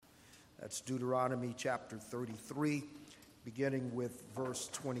That's Deuteronomy chapter 33, beginning with verse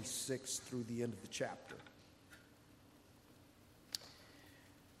 26 through the end of the chapter.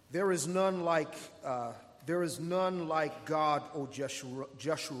 There is none like God, O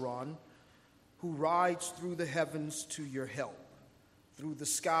Jeshurun, who rides through the heavens to your help, through the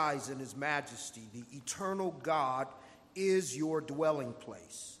skies in his majesty. The eternal God is your dwelling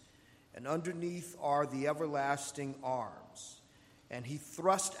place, and underneath are the everlasting arms. And he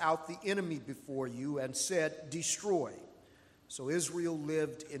thrust out the enemy before you and said, destroy. So Israel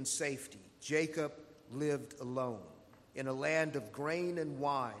lived in safety. Jacob lived alone in a land of grain and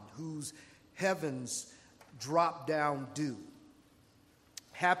wine, whose heavens drop down dew.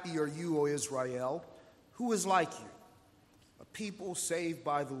 Happy are you, O Israel, who is like you, a people saved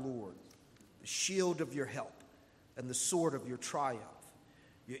by the Lord, the shield of your help and the sword of your triumph.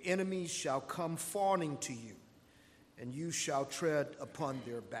 Your enemies shall come fawning to you, and you shall tread upon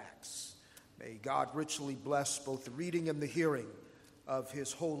their backs. May God richly bless both the reading and the hearing of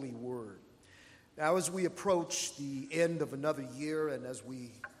his holy word. Now, as we approach the end of another year, and as we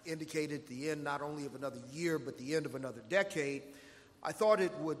indicated, the end not only of another year, but the end of another decade, I thought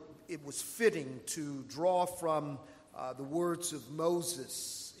it was fitting to draw from the words of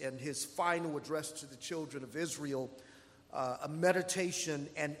Moses in his final address to the children of Israel, a meditation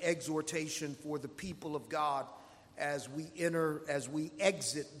and exhortation for the people of God as we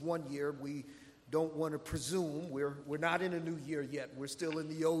exit one year. We don't want to presume. We're not in a new year yet. We're still in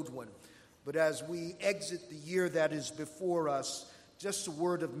the old one. But as we exit the year that is before us, just a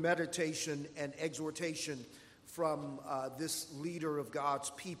word of meditation and exhortation from this leader of God's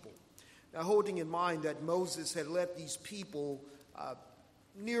people. Now, holding in mind that Moses had led these people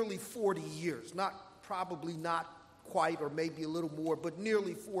nearly 40 years, probably not quite, or maybe a little more, but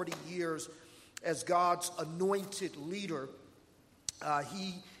nearly 40 years as God's anointed leader.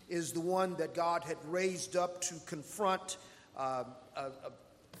 He is the one that God had raised up to confront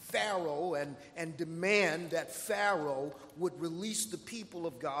Pharaoh and demand that Pharaoh would release the people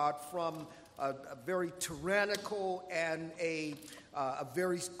of God from a very tyrannical and a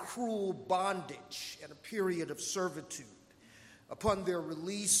very cruel bondage and a period of servitude. Upon their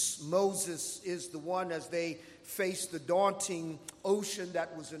release, Moses is the one, as they faced the daunting ocean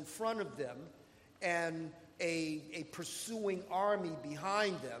that was in front of them and a pursuing army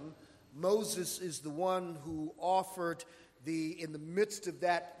behind them. Moses is the one who offered in the midst of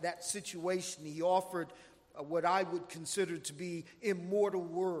that situation, he offered what I would consider to be immortal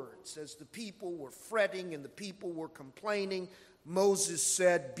words. As the people were fretting and the people were complaining, Moses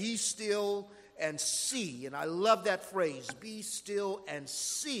said, be still and see. And I love that phrase, be still and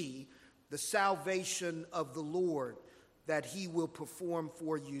see the salvation of the Lord that he will perform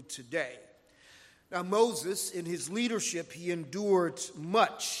for you today. Now, Moses, in his leadership, he endured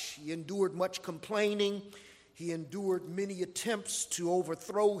much. He endured much complaining. He endured many attempts to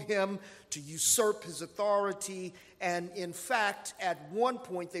overthrow him, to usurp his authority. And in fact, at one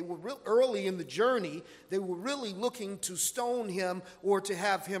point, they were early in the journey, they were really looking to stone him or to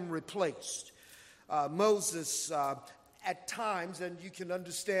have him replaced. Moses, at times, and you can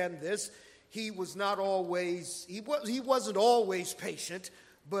understand this, he wasn't always patient,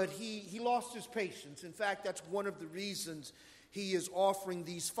 but he lost his patience. In fact, that's one of the reasons he is offering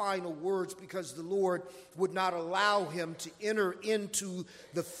these final words, because the Lord would not allow him to enter into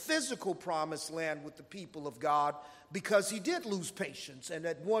the physical promised land with the people of God, because he did lose patience. And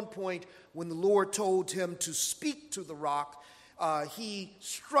at one point, when the Lord told him to speak to the rock, he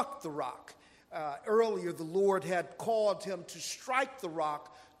struck the rock. Earlier, the Lord had called him to strike the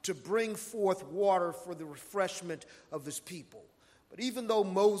rock to bring forth water for the refreshment of his people. But even though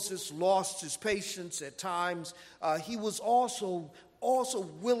Moses lost his patience at times, he was also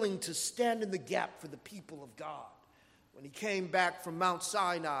willing to stand in the gap for the people of God. When he came back from Mount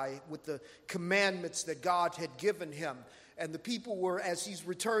Sinai with the commandments that God had given him, and the people were, as he's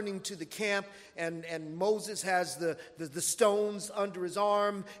returning to the camp, and Moses has the stones under his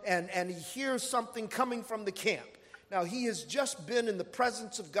arm, and he hears something coming from the camp. Now, he has just been in the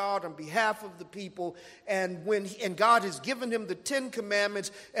presence of God on behalf of the people, and God has given him the 10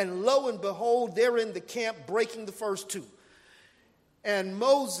 commandments, and lo and behold, they're in the camp breaking the first 2. And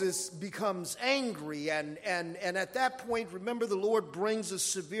Moses becomes angry, and at that point, remember, the Lord brings a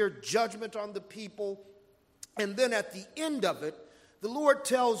severe judgment on the people. And then at the end of it, the Lord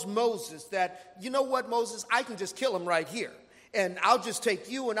tells Moses that, you know what, Moses, I can just kill him right here. And I'll just take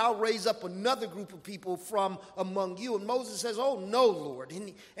you and I'll raise up another group of people from among you. And Moses says, oh, no, Lord.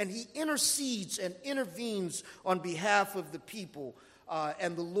 And he intercedes and intervenes on behalf of the people.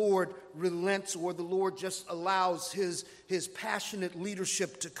 and the Lord relents, or the Lord just allows his passionate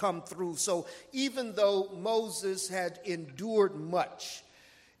leadership to come through. So even though Moses had endured much,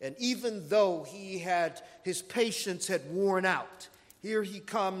 and even though his patience had worn out, here he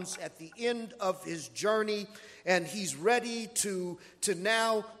comes at the end of his journey, and he's ready to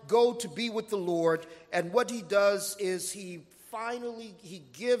now go to be with the Lord. And what he does is he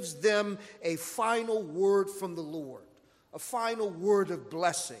gives them a final word from the Lord, a final word of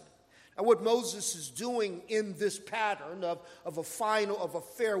blessing. And what Moses is doing in this pattern of a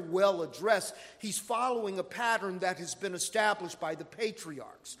farewell address, he's following a pattern that has been established by the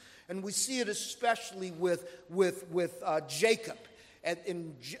patriarchs. And we see it especially with Jacob. And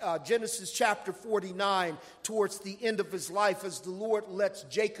in Genesis chapter 49, towards the end of his life, as the Lord lets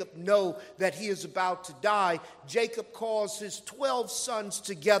Jacob know that he is about to die, Jacob calls his 12 sons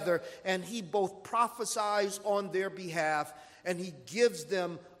together, and he both prophesies on their behalf, and he gives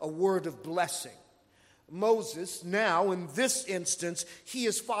them a word of blessing. Moses, now in this instance, he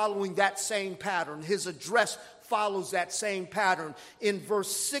is following that same pattern. His address follows that same pattern. In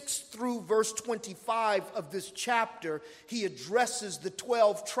verse 6 through verse 25 of this chapter, he addresses the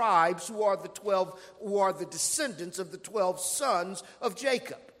 12 tribes who are the descendants of the 12 sons of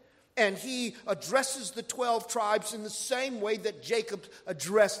Jacob. And he addresses the 12 tribes in the same way that Jacob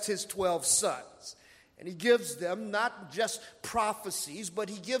addressed his 12 sons. And he gives them not just prophecies, but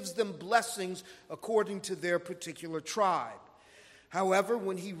he gives them blessings according to their particular tribe. However,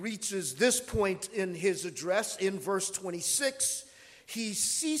 when he reaches this point in his address, in verse 26, he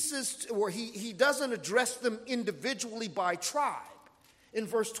doesn't address them individually by tribe. In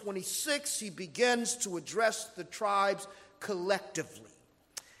verse 26, he begins to address the tribes collectively.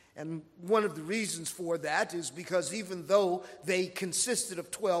 And one of the reasons for that is because even though they consisted of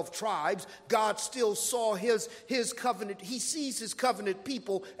 12 tribes, God still saw his covenant, he sees his covenant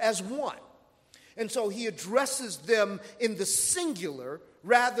people as one. And so he addresses them in the singular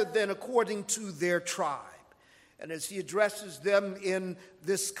rather than according to their tribe. And as he addresses them in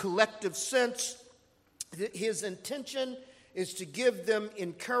this collective sense, his intention is to give them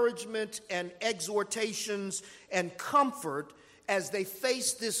encouragement and exhortations and comfort as they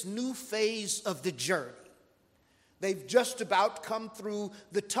face this new phase of the journey. They've just about come through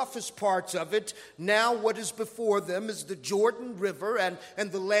the toughest parts of it. Now what is before them is the Jordan River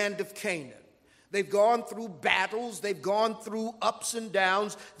and the land of Canaan. They've gone through battles, they've gone through ups and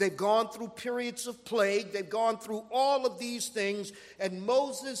downs, they've gone through periods of plague, they've gone through all of these things, and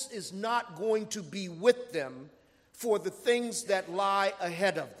Moses is not going to be with them for the things that lie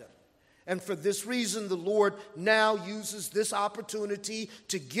ahead of them. And for this reason, the Lord now uses this opportunity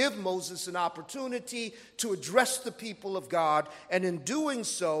to give Moses an opportunity to address the people of God. And in doing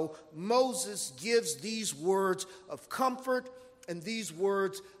so, Moses gives these words of comfort and these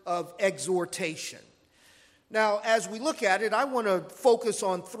words of exhortation. Now, as we look at it, I want to focus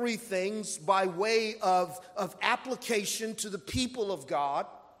on three things by way of application to the people of God,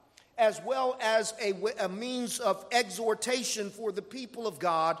 as well as a means of exhortation for the people of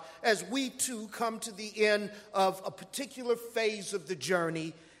God as we too come to the end of a particular phase of the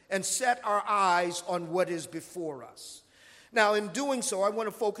journey and set our eyes on what is before us. Now, in doing so, I want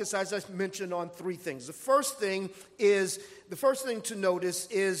to focus, as I mentioned, on three things. The first thing to notice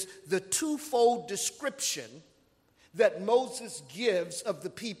is the twofold description that Moses gives of the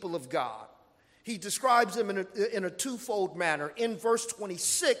people of God. He describes them in a twofold manner. In verse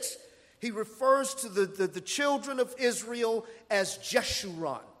 26, he refers to the children of Israel as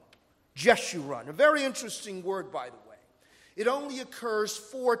Jeshurun. Jeshurun, a very interesting word, by the way. It only occurs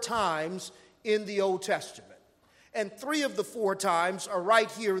 4 times in the Old Testament. And 3 of the 4 times are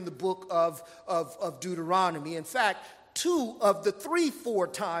right here in the book of Deuteronomy. In fact, 2 of the 3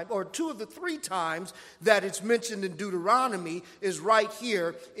 times that it's mentioned in Deuteronomy is right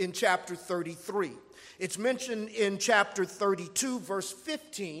here in chapter 33. It's mentioned in chapter 32, verse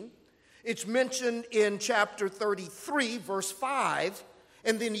 15. It's mentioned in chapter 33, verse 5.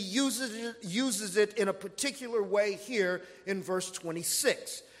 And then he uses it in a particular way here in verse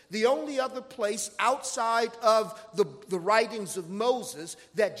 26. The only other place outside of the writings of Moses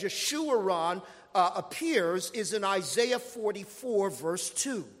that Jeshurun appears is in Isaiah 44, verse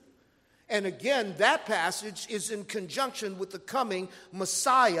 2. And again, that passage is in conjunction with the coming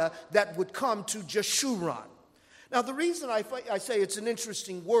Messiah that would come to Jeshurun. Now, the reason I say it's an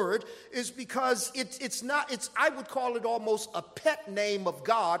interesting word is because I would call it almost a pet name of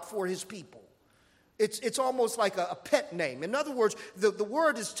God for his people. It's almost like a pet name. In other words, the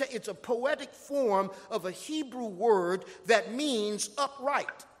word it's a poetic form of a Hebrew word that means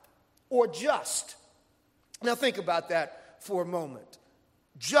upright or just. Now think about that for a moment.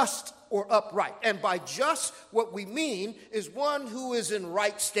 just or upright. And by just, what we mean is one who is in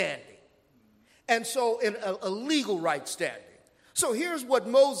right standing. And so in a legal right standing. So here's what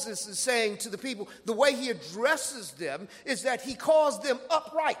Moses is saying to the people. The way he addresses them is that he calls them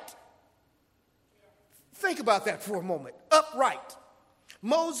upright. Think about that for a moment. Upright.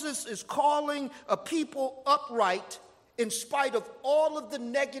 Moses is calling a people upright in spite of all of the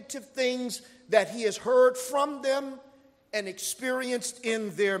negative things that he has heard from them and experienced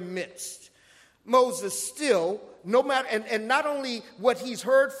in their midst. Moses still, no matter, and not only what he's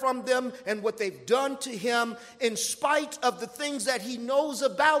heard from them and what they've done to him, in spite of the things that he knows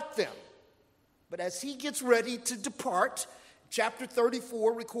about them, but as he gets ready to depart, chapter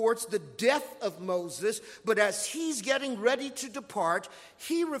 34 records the death of Moses, but as he's getting ready to depart,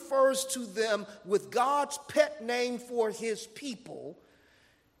 he refers to them with God's pet name for his people.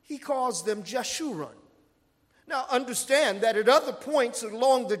 He calls them Jeshurun. Now, understand that at other points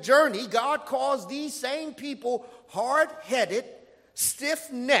along the journey, God calls these same people hard-headed,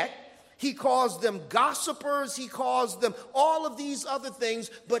 stiff-necked. He calls them gossipers. He calls them all of these other things.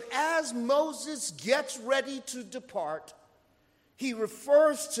 But as Moses gets ready to depart, he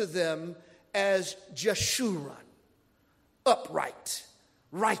refers to them as Jeshurun, upright,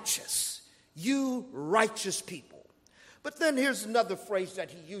 righteous, you righteous people. But then here's another phrase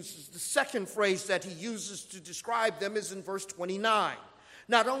that he uses. The second phrase that he uses to describe them is in verse 29.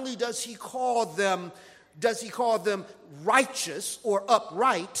 Not only does he call them righteous or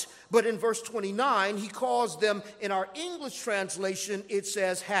upright, but in verse 29 he calls them, in our English translation, it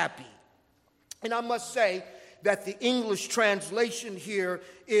says happy. And I must say that the English translation here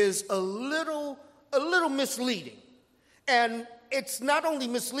is a little misleading. And it's not only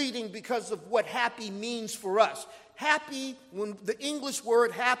misleading because of what happy means for us. Happy, when the English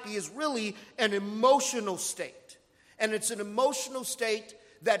word happy is really an emotional state. And it's an emotional state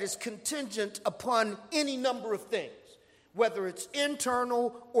that is contingent upon any number of things, whether it's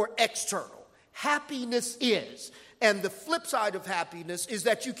internal or external. Happiness is. And the flip side of happiness is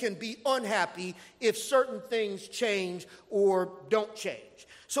that you can be unhappy if certain things change or don't change.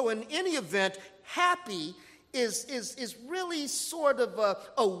 So in any event, happy is really sort of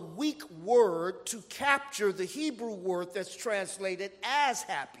a weak word to capture the Hebrew word that's translated as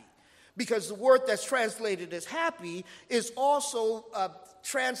happy. Because the word that's translated as happy is also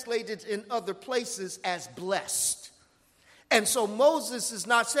translated in other places as blessed. And so Moses is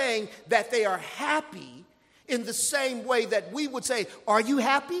not saying that they are happy in the same way that we would say, are you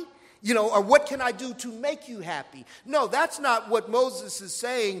happy? Or what can I do to make you happy? No, that's not what Moses is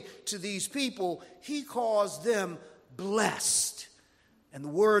saying to these people. He calls them blessed. And the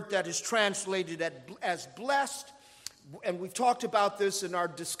word that is translated as blessed, and we've talked about this in our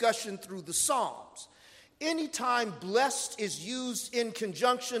discussion through the Psalms. Anytime blessed is used in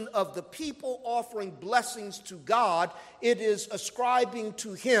conjunction of the people offering blessings to God, it is ascribing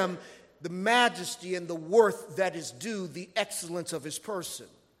to him the majesty and the worth that is due the excellence of his person.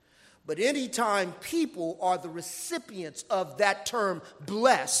 But anytime people are the recipients of that term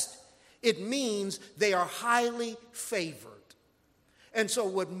blessed, it means they are highly favored. And so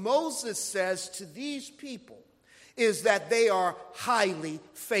what Moses says to these people is that they are highly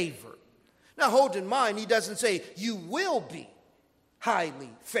favored. Now hold in mind, he doesn't say you will be highly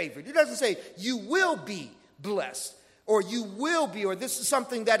favored. He doesn't say you will be blessed. Or you will be, or this is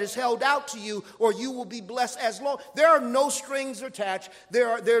something that is held out to you, or you will be blessed as long. There are no strings attached.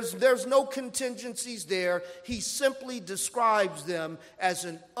 There's no contingencies there. He simply describes them as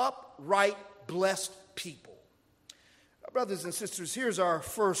an upright, blessed people. Brothers and sisters, here's our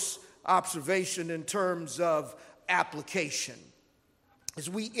first observation in terms of application. As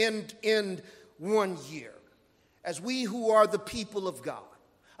we end one year, as we who are the people of God,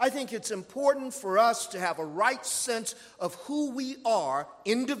 I think it's important for us to have a right sense of who we are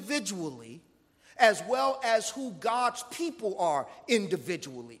individually as well as who God's people are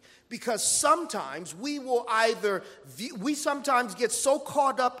individually. Because sometimes we sometimes get so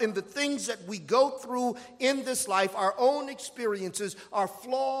caught up in the things that we go through in this life, our own experiences, our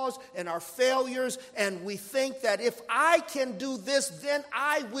flaws and our failures, and we think that if I can do this, then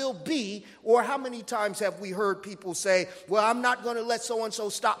I will be. Or how many times have we heard people say, well, I'm not going to let so-and-so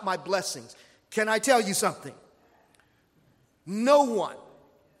stop my blessings. Can I tell you something? No one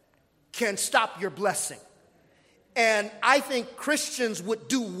can stop your blessing. And I think Christians would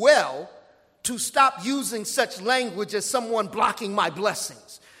do well to stop using such language as someone blocking my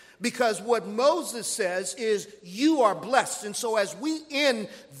blessings. Because what Moses says is you are blessed. And so as we end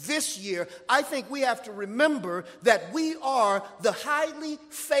this year, I think we have to remember that we are the highly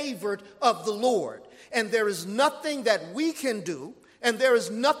favored of the Lord. And there is nothing that we can do, And there is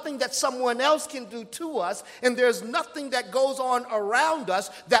nothing that someone else can do to us, and there's nothing that goes on around us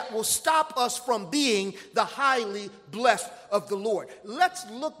that will stop us from being the highly blessed of the Lord. Let's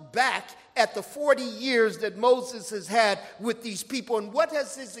look back at the 40 years that Moses has had with these people, and what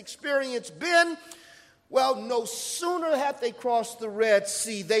has his experience been? Well, no sooner had they crossed the Red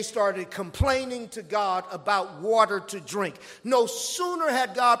Sea, they started complaining to God about water to drink. No sooner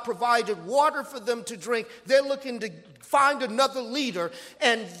had God provided water for them to drink, they're looking to find another leader,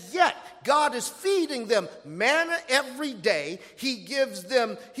 and yet God is feeding them manna every day. He gives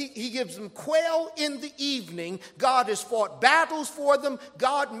them quail in the evening. God has fought battles for them.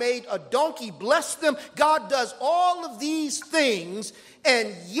 God made a donkey bless them. God does all of these things,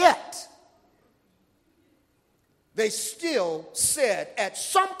 and yet they still said at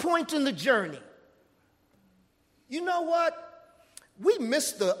some point in the journey, you know what? We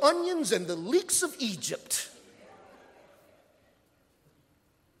missed the onions and the leeks of Egypt.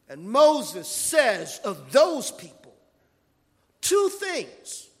 And Moses says of those people two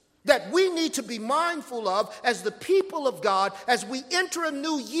things that we need to be mindful of as the people of God as we enter a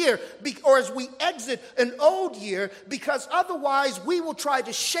new year or as we exit an old year, because otherwise we will try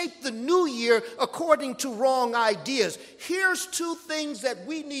to shape the new year according to wrong ideas. Here's two things that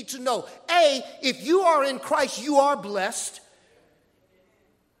we need to know. A, if you are in Christ, you are blessed.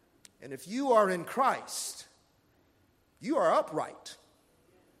 And if you are in Christ, you are upright.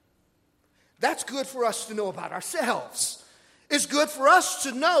 That's good for us to know about ourselves. It's good for us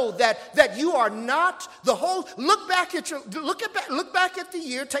to know that you are not the whole. Look back at the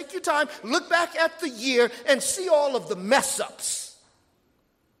year. Take your time. Look back at the year and see all of the mess ups.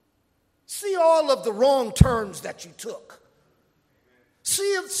 See all of the wrong turns that you took.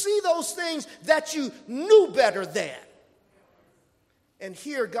 See those things that you knew better than. And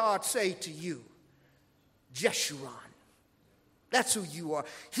hear God say to you, Jeshurun. That's who you are.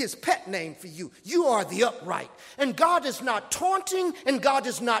 His pet name for you. You are the upright. And God is not taunting and God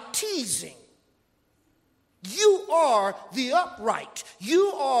is not teasing. You are the upright. You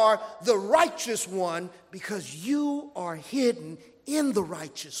are the righteous one because you are hidden in the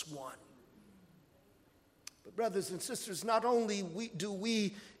righteous one. But brothers and sisters, not only do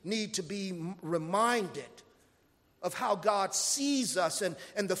we need to be reminded of how God sees us and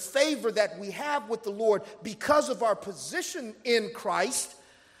the favor that we have with the Lord because of our position in Christ,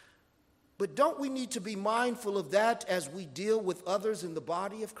 but don't we need to be mindful of that as we deal with others in the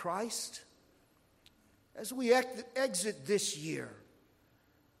body of Christ? As we exit this year,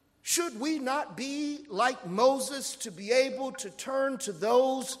 should we not be like Moses to be able to turn to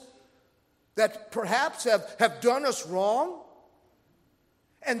those that perhaps have done us wrong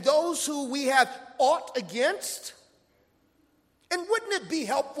and those who we have aught against? And wouldn't it be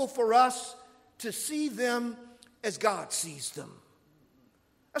helpful for us to see them as God sees them?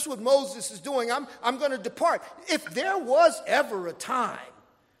 That's what Moses is doing. I'm going to depart. If there was ever a time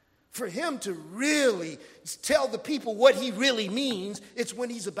for him to really tell the people what he really means, it's when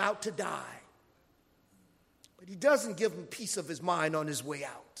he's about to die. But he doesn't give them peace of his mind on his way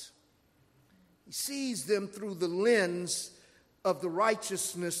out. He sees them through the lens of the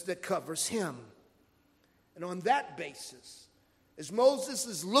righteousness that covers him. And on that basis, as Moses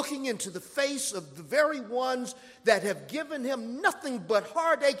is looking into the face of the very ones that have given him nothing but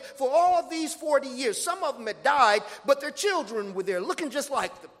heartache for all these 40 years. Some of them had died, but their children were there looking just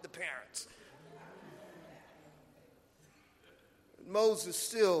like the parents. Moses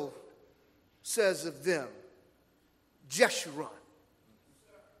still says of them, Jeshurun,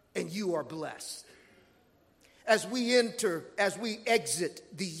 and you are blessed. As we exit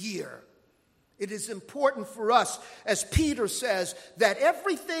the year, it is important for us, as Peter says, that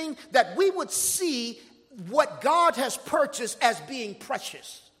everything that we would see what God has purchased as being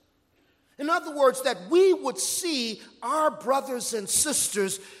precious. In other words, that we would see our brothers and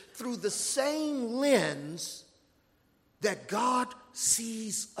sisters through the same lens that God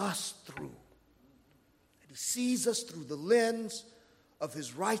sees us through. That he sees us through the lens of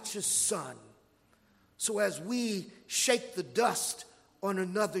his righteous Son. So as we shake the dust on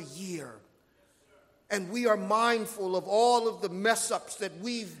another year, and we are mindful of all of the mess-ups that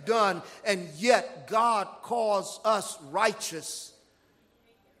we've done, and yet God calls us righteous.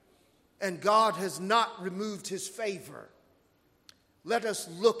 And God has not removed his favor. Let us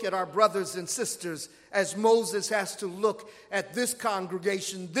look at our brothers and sisters as Moses has to look at this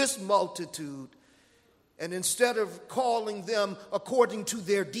congregation, this multitude. And instead of calling them according to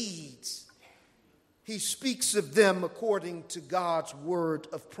their deeds, he speaks of them according to God's word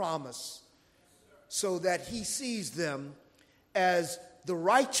of promise, so that he sees them as the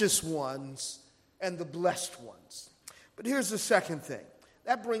righteous ones and the blessed ones. But here's the second thing.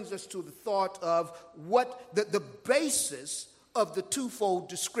 That brings us to the thought of what the basis of the twofold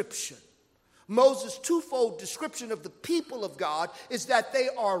description. Moses' twofold description of the people of God is that they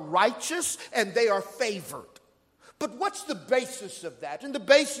are righteous and they are favored. But what's the basis of that? And the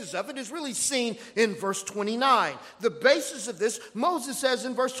basis of it is really seen in verse 29. The basis of this, Moses says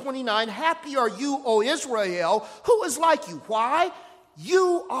in verse 29, "Happy are you, O Israel, who is like you." Why?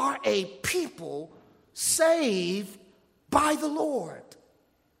 You are a people saved by the Lord.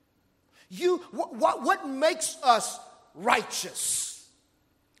 What makes us righteous?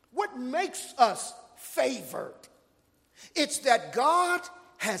 What makes us favored? It's that God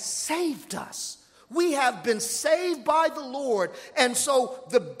has saved us. We have been saved by the Lord. And so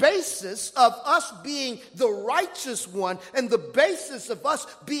the basis of us being the righteous one and the basis of us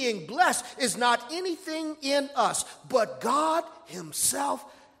being blessed is not anything in us, but God himself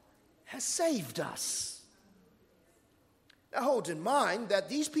has saved us. Now hold in mind that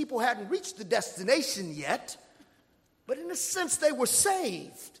these people hadn't reached the destination yet, but in a sense they were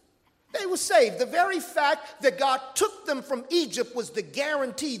saved. They were saved. The very fact that God took them from Egypt was the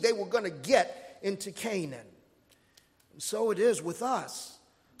guarantee they were going to get into Canaan. And so it is with us.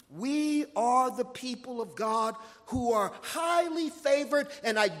 We are the people of God who are highly favored,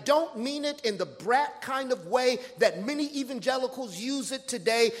 and I don't mean it in the brat kind of way that many evangelicals use it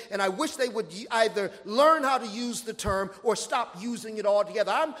today, and I wish they would either learn how to use the term or stop using it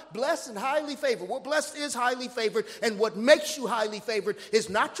altogether. I'm blessed and highly favored. Well, blessed is highly favored, and what makes you highly favored is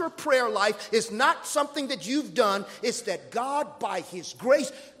not your prayer life, it's not something that you've done, it's that God, by his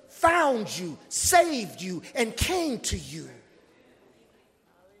grace, found you, saved you, and came to you.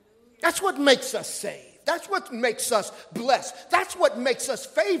 That's what makes us saved. That's what makes us blessed. That's what makes us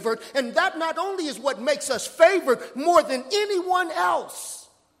favored. And that not only is what makes us favored more than anyone else,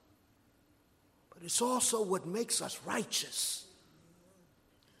 but it's also what makes us righteous.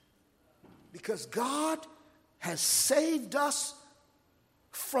 Because God has saved us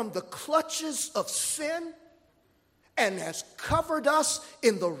from the clutches of sin and has covered us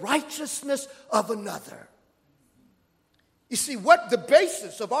in the righteousness of another. You see, what the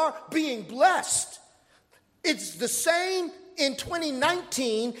basis of our being blessed, it's the same in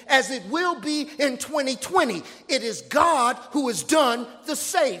 2019 as it will be in 2020. It is God who has done the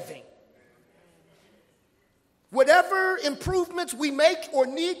saving. Whatever improvements we make or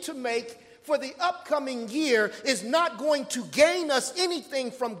need to make for the upcoming year is not going to gain us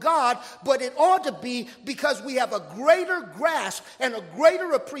anything from God, but it ought to be because we have a greater grasp and a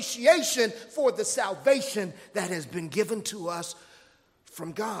greater appreciation for the salvation that has been given to us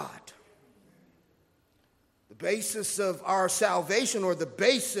from God. The basis of our salvation, or the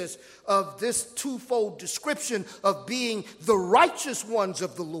basis of this twofold description of being the righteous ones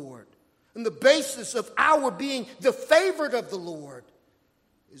of the Lord, and the basis of our being the favored of the Lord,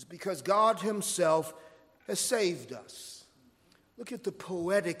 is because God himself has saved us. Look at the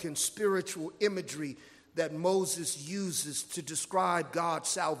poetic and spiritual imagery that Moses uses to describe God's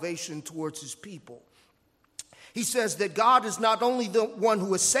salvation towards his people. He says that God is not only the one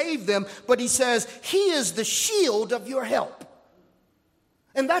who has saved them, but he says he is the shield of your help.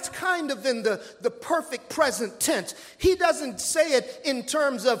 And that's kind of in the perfect present tense. He doesn't say it in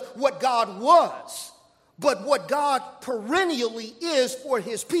terms of what God was, but what God perennially is for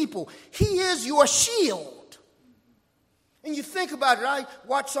his people. He is your shield. And you think about it, I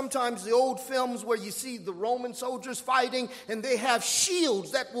watch sometimes the old films where you see the Roman soldiers fighting, and they have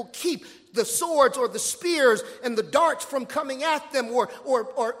shields that will keep the swords or the spears and the darts from coming at them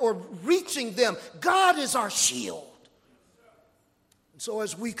or reaching them. God is our shield. And so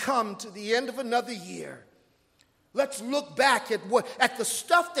as we come to the end of another year, let's look back at the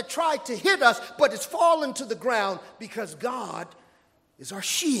stuff that tried to hit us, but it's fallen to the ground because God is our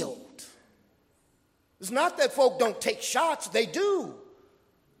shield. It's not that folk don't take shots, they do.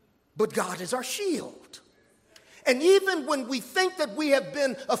 But God is our shield. And even when we think that we have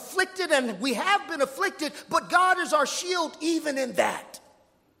been afflicted, and we have been afflicted, but God is our shield even in that.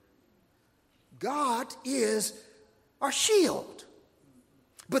 God is our shield.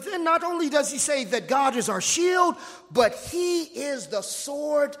 But then not only does he say that God is our shield, but he is the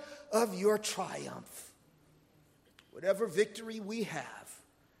sword of your triumph. Whatever victory we have,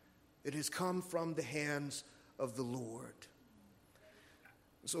 it has come from the hands of the Lord.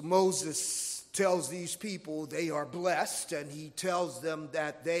 So Moses tells these people they are blessed, and he tells them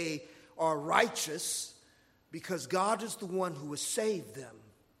that they are righteous because God is the one who has saved them.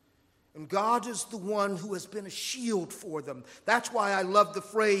 And God is the one who has been a shield for them. That's why I love the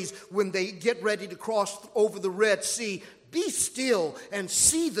phrase when they get ready to cross over the Red Sea, Be still and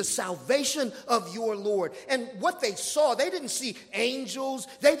see the salvation of your Lord. And what they saw, they didn't see angels.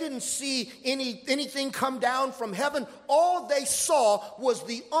 They didn't see anything come down from heaven. All they saw was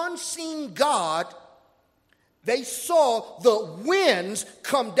the unseen God. They saw the winds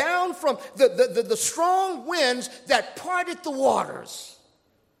come down from the strong winds that parted the waters.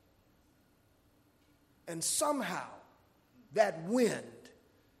 And somehow that wind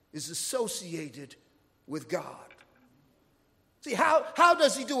is associated with God. See, how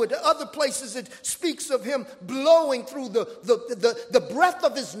does he do it? The other places it speaks of him blowing through the breath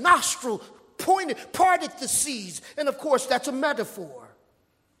of his nostril, parted the seas. And of course, that's a metaphor.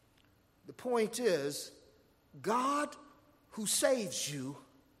 The point is, God who saves you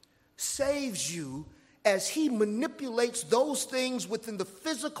as he manipulates those things within the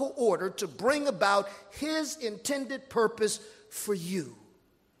physical order to bring about his intended purpose for you.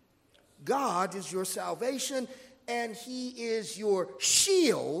 God is your salvation, and he is your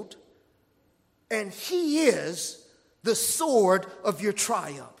shield, and he is the sword of your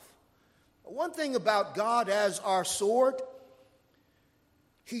triumph. One thing about God as our sword,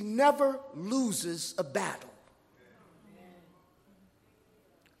 he never loses a battle.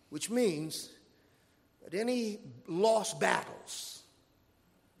 Which means that any lost battles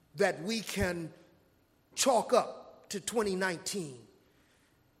that we can chalk up to 2019,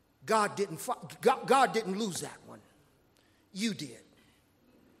 God didn't lose that one. You did.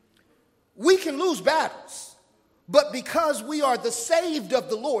 We can lose battles, but because we are the saved of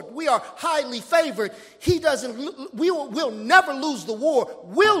the Lord, we are highly favored. We'll never lose the war.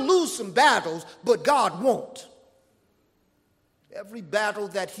 We'll lose some battles, but God won't. Every battle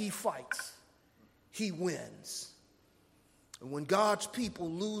that he fights, he wins. And when God's people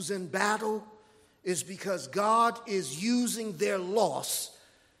lose in battle, it's because God is using their loss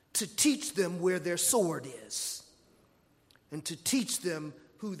to teach them where their sword is and to teach them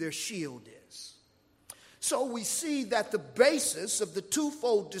who their shield is. So we see that the basis of the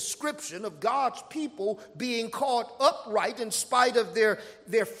twofold description of God's people being called upright in spite of their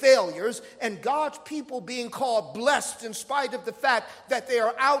failures, and God's people being called blessed in spite of the fact that they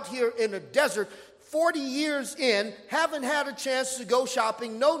are out here in a desert 40 years in, haven't had a chance to go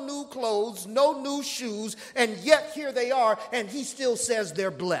shopping, no new clothes, no new shoes, and yet here they are, and he still says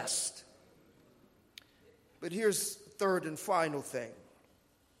they're blessed. But here's the third and final thing.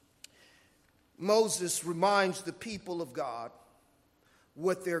 Moses reminds the people of God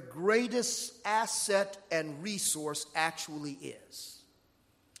what their greatest asset and resource actually is.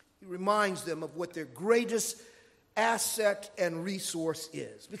 He reminds them of what their greatest asset and resource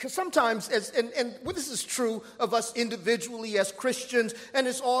is. Because sometimes, and this is true of us individually as Christians, and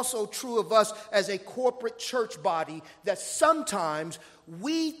it's also true of us as a corporate church body, that sometimes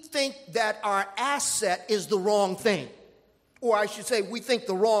we think that our asset is the wrong thing. Or I should say, we think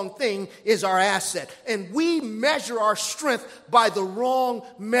the wrong thing is our asset. And we measure our strength by the wrong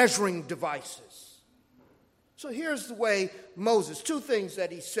measuring devices. So here's the way Moses, two things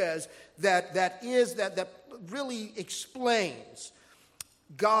that he says that really explains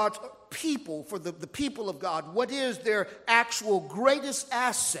God's people, for the people of God, what is their actual greatest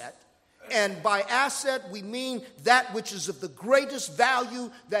asset. And by asset, we mean that which is of the greatest value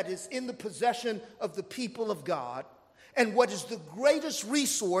that is in the possession of the people of God. And what is the greatest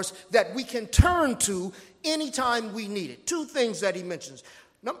resource that we can turn to anytime we need it. Two things that he mentions.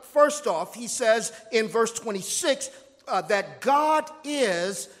 First off, he says in verse 26 that God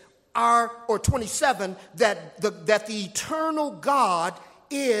is or 27, that the eternal God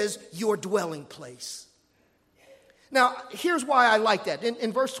is your dwelling place. Now, here's why I like that.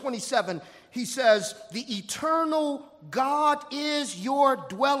 In verse 27, he says, the eternal God is your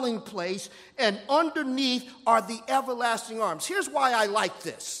dwelling place, and underneath are the everlasting arms. Here's why I like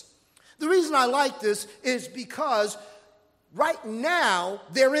this. The reason I like this is because right now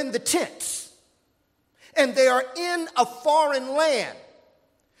they're in the tents, and they are in a foreign land.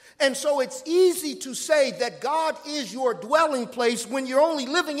 And so it's easy to say that God is your dwelling place when you're only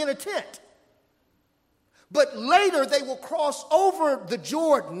living in a tent. But later they will cross over the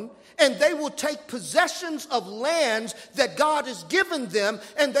Jordan and they will take possessions of lands that God has given them,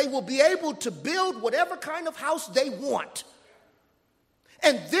 and they will be able to build whatever kind of house they want.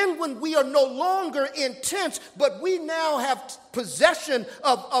 And then when we are no longer in tents, but we now have possession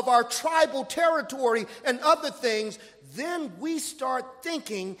of our tribal territory and other things, then we start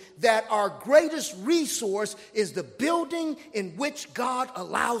thinking that our greatest resource is the building in which God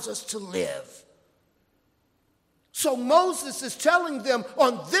allows us to live. So Moses is telling them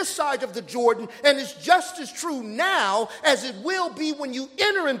on this side of the Jordan, and it's just as true now as it will be when you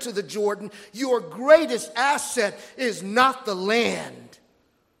enter into the Jordan, your greatest asset is not the land.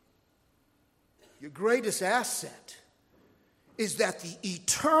 Your greatest asset is that the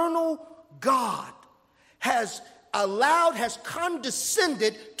eternal God has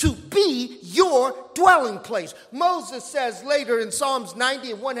condescended to be your dwelling place. Moses says later in Psalms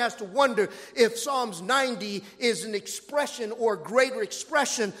 90, and one has to wonder if Psalms 90 is an expression or a greater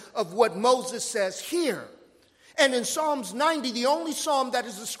expression of what Moses says here. And in Psalms 90, the only psalm that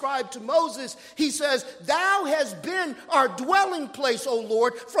is ascribed to Moses, he says, "Thou hast been our dwelling place, O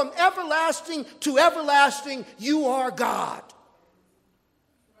Lord, from everlasting to everlasting, you are God."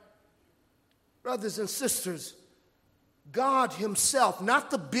 Brothers and sisters, God himself,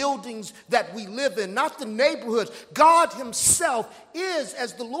 not the buildings that we live in, not the neighborhoods. God himself is,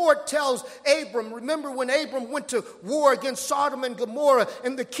 as the Lord tells Abram. Remember when Abram went to war against Sodom and Gomorrah,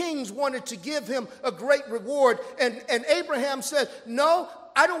 and the kings wanted to give him a great reward. And Abraham said, "No,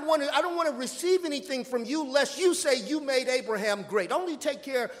 I don't want to receive anything from you lest you say you made Abraham great. Only take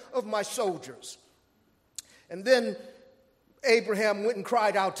care of my soldiers." And then Abraham went and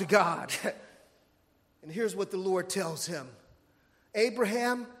cried out to God. And here's what the Lord tells him.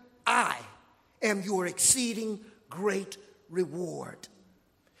 "Abraham, I am your exceeding great reward."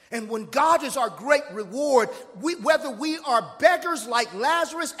 And when God is our great reward, whether we are beggars like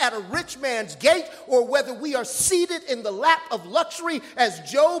Lazarus at a rich man's gate, or whether we are seated in the lap of luxury as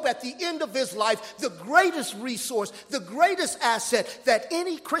Job at the end of his life, the greatest resource, the greatest asset that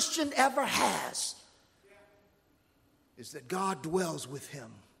any Christian ever has is that God dwells with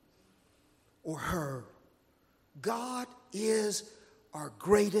him or her. God is our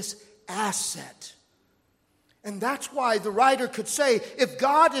greatest asset. And that's why the writer could say, if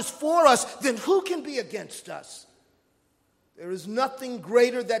God is for us, then who can be against us? There is nothing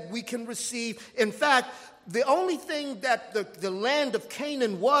greater that we can receive. In fact, the only thing that the land of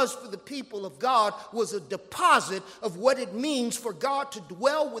Canaan was for the people of God was a deposit of what it means for God to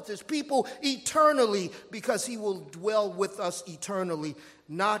dwell with his people eternally, because he will dwell with us eternally,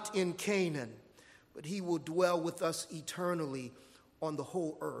 not in Canaan, but he will dwell with us eternally on the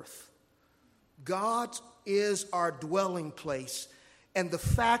whole earth. God is our dwelling place, and the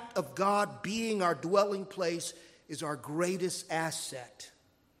fact of God being our dwelling place is our greatest asset.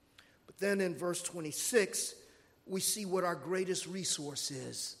 But then in verse 26, we see what our greatest resource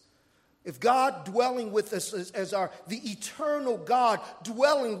is. If God dwelling with us the eternal God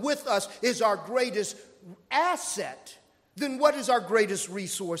dwelling with us is our greatest asset, then what is our greatest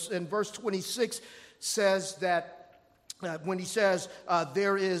resource? And verse 26 says that when he says,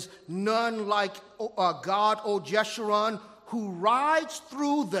 "There is none like God, O Jeshurun, who rides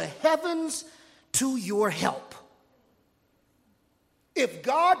through the heavens to your help." If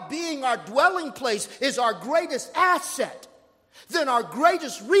God being our dwelling place is our greatest asset, then our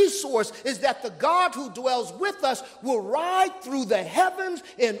greatest resource is that the God who dwells with us will ride through the heavens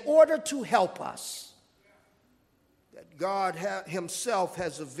in order to help us. That God himself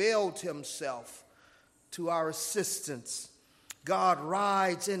has availed himself to our assistance. God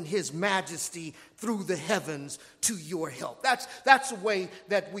rides in his majesty through the heavens to your help. That's a way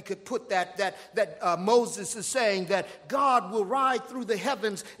that we could put that Moses is saying that God will ride through the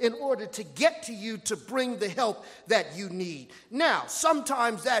heavens in order to get to you to bring the help that you need. Now,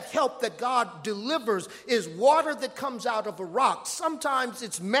 sometimes that help that God delivers is water that comes out of a rock. Sometimes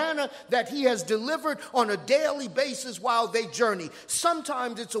it's manna that he has delivered on a daily basis while they journey.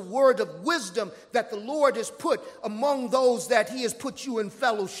 Sometimes it's a word of wisdom that the Lord has put among those that he has put you in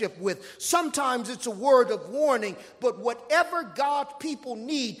fellowship with. Sometimes it's a word of warning, but whatever God's people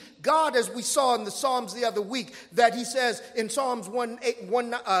need, God, as we saw in the Psalms the other week, that he says in Psalms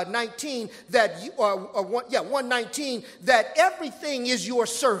 119 that everything is your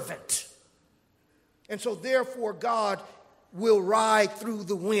servant. And so therefore God will ride through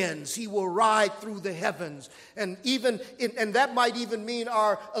the winds. He will ride through the heavens. And that might even mean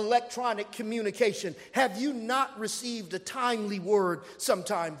our electronic communication. Have you not received a timely word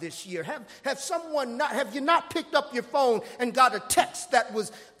sometime this year? Have you not picked up your phone and got a text that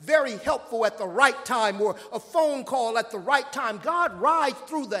was very helpful at the right time, or a phone call at the right time? God rides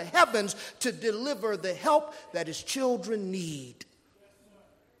through the heavens to deliver the help that his children need.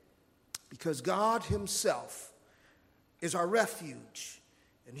 Because God himself is our refuge,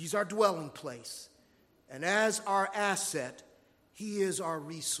 and he's our dwelling place. And as our asset, he is our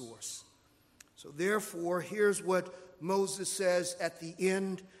resource. So therefore, here's what Moses says at the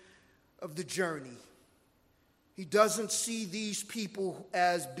end of the journey. He doesn't see these people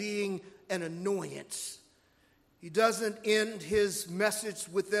as being an annoyance. He doesn't end his message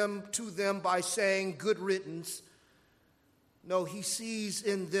to them by saying, good riddance. No, he sees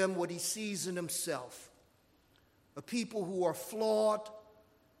in them what he sees in himself. A people who are flawed,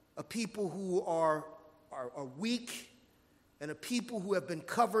 a people who are weak, and a people who have been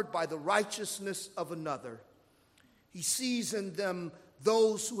covered by the righteousness of another. He sees in them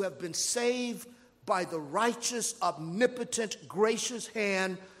those who have been saved by the righteous, omnipotent, gracious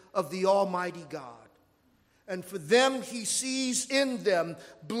hand of the Almighty God. And for them, he sees in them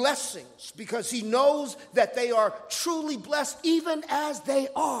blessings because he knows that they are truly blessed even as they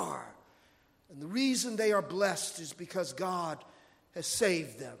are. And the reason they are blessed is because God has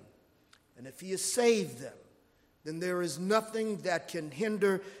saved them. And if he has saved them, then there is nothing that can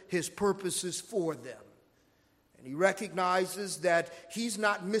hinder his purposes for them. And he recognizes that he's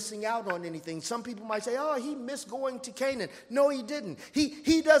not missing out on anything. Some people might say, oh, he missed going to Canaan. No, he didn't.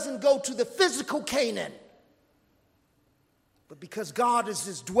 He doesn't go to the physical Canaan. But because God is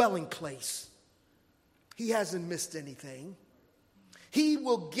his dwelling place, he hasn't missed anything. He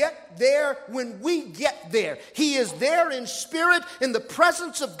will get there when we get there. He is there in spirit, in the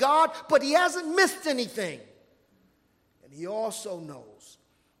presence of God, but he hasn't missed anything. And he also knows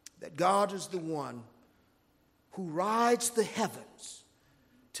that God is the one who rides the heavens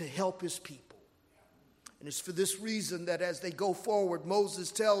to help his people. And it's for this reason that as they go forward,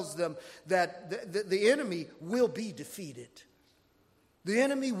 Moses tells them that the enemy will be defeated. The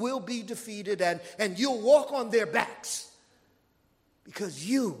enemy will be defeated, and you'll walk on their backs because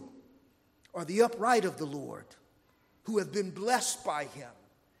you are the upright of the Lord who have been blessed by him,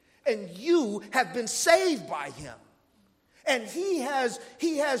 and you have been saved by him. And he has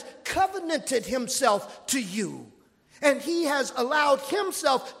covenanted himself to you, and he has allowed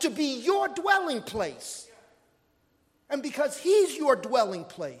himself to be your dwelling place. And because he's your dwelling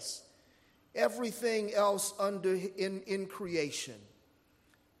place, everything else in creation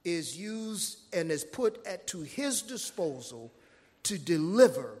is used and is put to his disposal to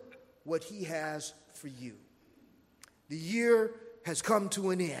deliver what he has for you. The year has come to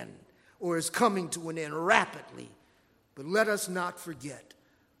an end, or is coming to an end rapidly. But let us not forget,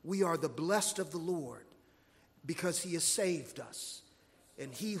 we are the blessed of the Lord because he has saved us.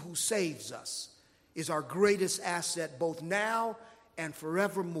 And he who saves us is our greatest asset both now and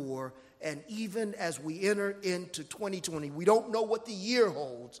forevermore. And even as we enter into 2020, we don't know what the year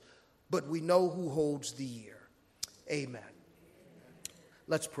holds, but we know who holds the year. Amen.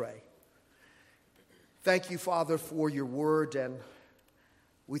 Let's pray. Thank you, Father, for your word, and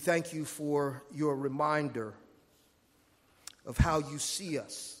we thank you for your reminder of how you see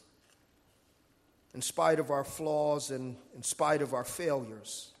us in spite of our flaws and in spite of our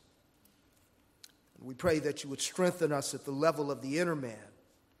failures. And we pray that you would strengthen us at the level of the inner man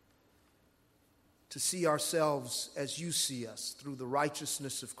to see ourselves as you see us through the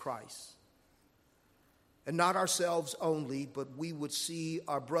righteousness of Christ. And not ourselves only, but we would see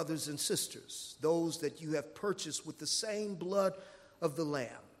our brothers and sisters, those that you have purchased with the same blood of the Lamb,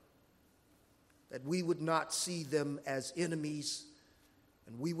 that we would not see them as enemies,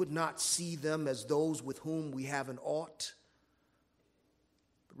 and we would not see them as those with whom we have an ought,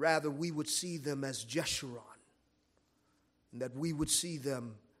 but rather we would see them as Jeshurun, and that we would see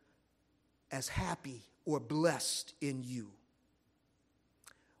them as happy or blessed in you.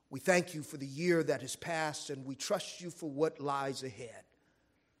 We thank you for the year that has passed, and we trust you for what lies ahead.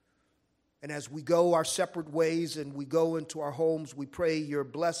 And as we go our separate ways and we go into our homes, we pray your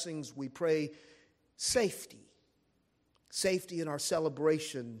blessings. We pray safety in our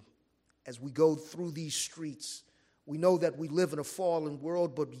celebration as we go through these streets. We know that we live in a fallen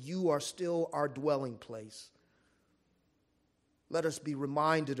world, but you are still our dwelling place. Let us be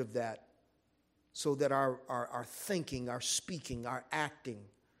reminded of that, so that our thinking, our speaking, our acting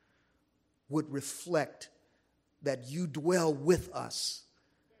would reflect that you dwell with us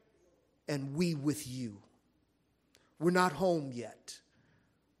and we with you. We're not home yet,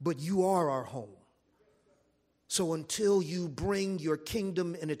 but you are our home. So until you bring your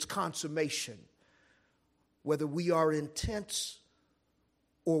kingdom in its consummation, whether we are in tents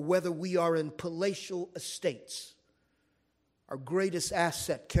or whether we are in palatial estates, our greatest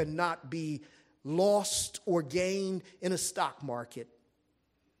asset cannot be lost or gained in a stock market.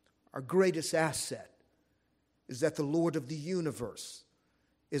 Our greatest asset is that the Lord of the universe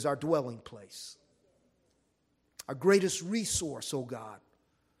is our dwelling place. Our greatest resource, oh God,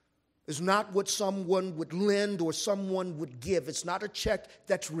 is not what someone would lend or someone would give. It's not a check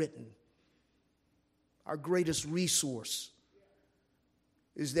that's written. Our greatest resource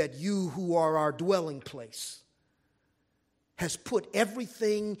is that you, who are our dwelling place, has put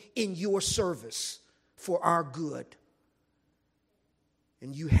everything in your service for our good.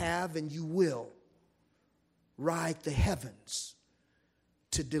 And you have and you will ride the heavens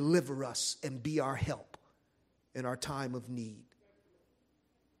to deliver us and be our help in our time of need.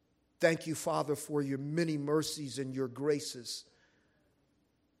 Thank you, Father, for your many mercies and your graces.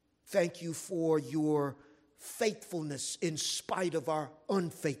 Thank you for your faithfulness in spite of our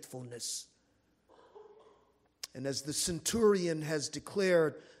unfaithfulness. And as the centurion has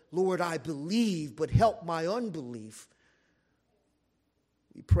declared, Lord, I believe, but help my unbelief.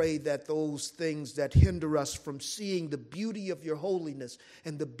 We pray that those things that hinder us from seeing the beauty of your holiness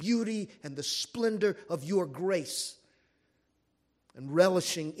and the beauty and the splendor of your grace and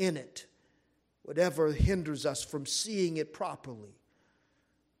relishing in it, whatever hinders us from seeing it properly,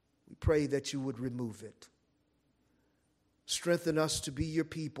 we pray that you would remove it. Strengthen us to be your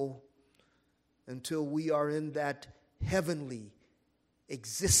people until we are in that heavenly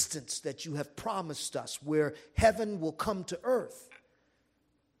existence that you have promised us, where heaven will come to earth.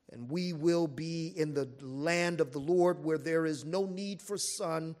 And we will be in the land of the Lord, where there is no need for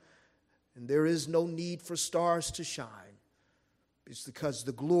sun and there is no need for stars to shine. It's because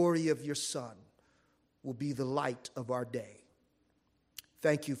the glory of your Son will be the light of our day.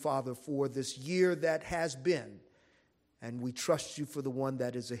 Thank you, Father, for this year that has been, and we trust you for the one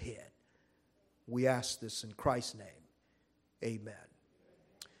that is ahead. We ask this in Christ's name. Amen.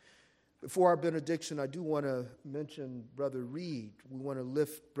 Before our benediction, I do want to mention Brother Reed. We want to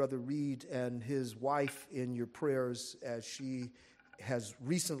lift Brother Reed and his wife in your prayers, as she has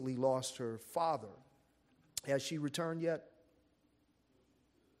recently lost her father. Has she returned yet?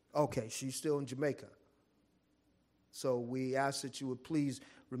 Okay, she's still in Jamaica. So we ask that you would please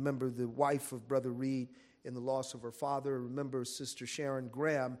remember the wife of Brother Reed in the loss of her father. Remember Sister Sharon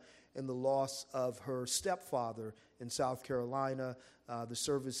Graham in the loss of her stepfather in South Carolina. The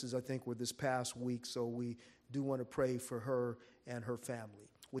services, I think, were this past week, so we do want to pray for her and her family.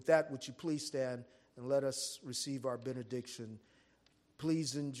 With that, would you please stand and let us receive our benediction.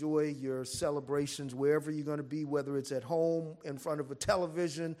 Please enjoy your celebrations wherever you're going to be, whether it's at home in front of a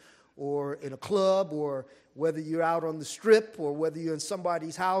television or in a club, or whether you're out on the strip, or whether you're in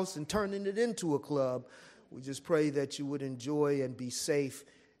somebody's house and turning it into a club. We just pray that you would enjoy and be safe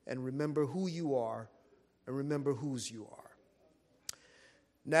and remember who you are and remember whose you are.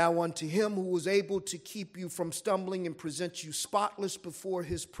 Now unto him who was able to keep you from stumbling and present you spotless before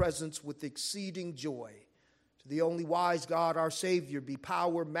his presence with exceeding joy, to the only wise God, our Savior, be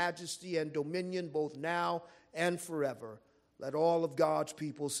power, majesty, and dominion both now and forever. Let all of God's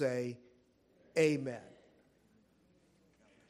people say, Amen.